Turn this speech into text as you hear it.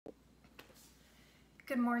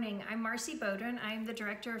Good morning. I'm Marcy Bowden. I'm the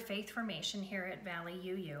Director of Faith Formation here at Valley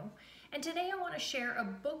UU. And today I want to share a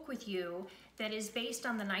book with you that is based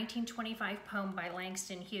on the 1925 poem by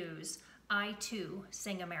Langston Hughes, I Too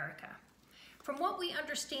Sing America. From what we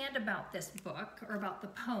understand about this book, or about the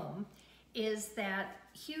poem, is that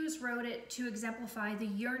Hughes wrote it to exemplify the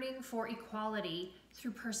yearning for equality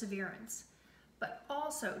through perseverance, but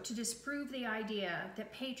also to disprove the idea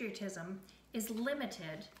that patriotism is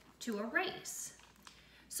limited to a race.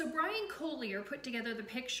 So Bryan Collier put together the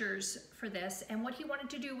pictures for this, and what he wanted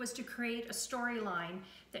to do was to create a storyline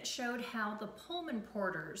that showed how the Pullman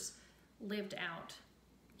porters lived out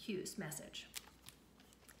Hughes' message.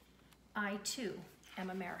 I too am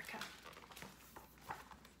America.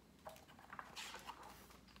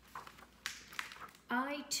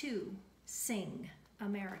 I too sing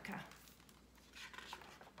America.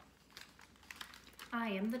 I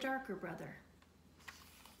am the darker brother.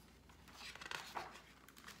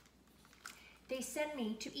 They send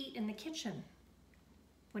me to eat in the kitchen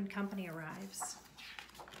when company arrives.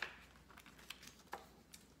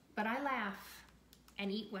 But I laugh and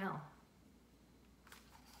eat well.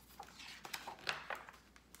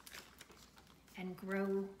 And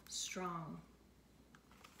grow strong.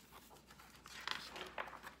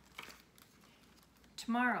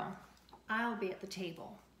 Tomorrow, I'll be at the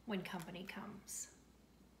table when company comes.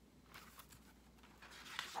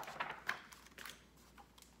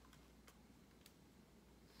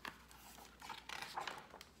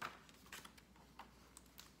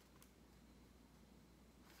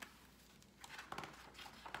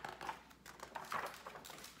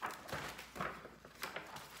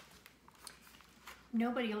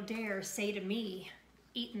 Nobody'll dare say to me,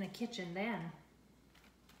 eat in the kitchen then.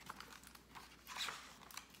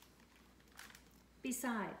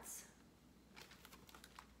 Besides,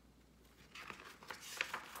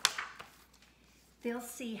 they'll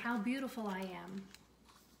see how beautiful I am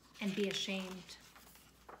and be ashamed.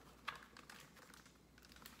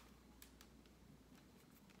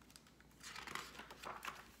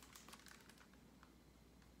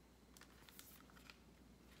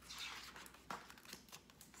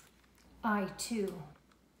 I too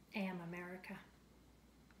am America.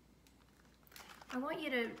 I want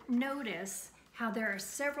you to notice how there are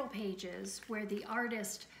several pages where the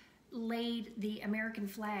artist laid the American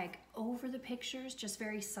flag over the pictures just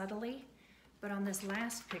very subtly, but on this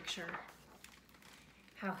last picture,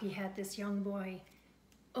 how he had this young boy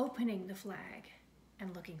opening the flag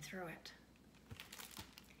and looking through it.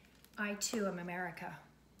 I too am America.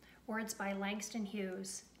 Words by Langston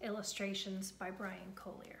Hughes, illustrations by Bryan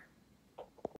Collier.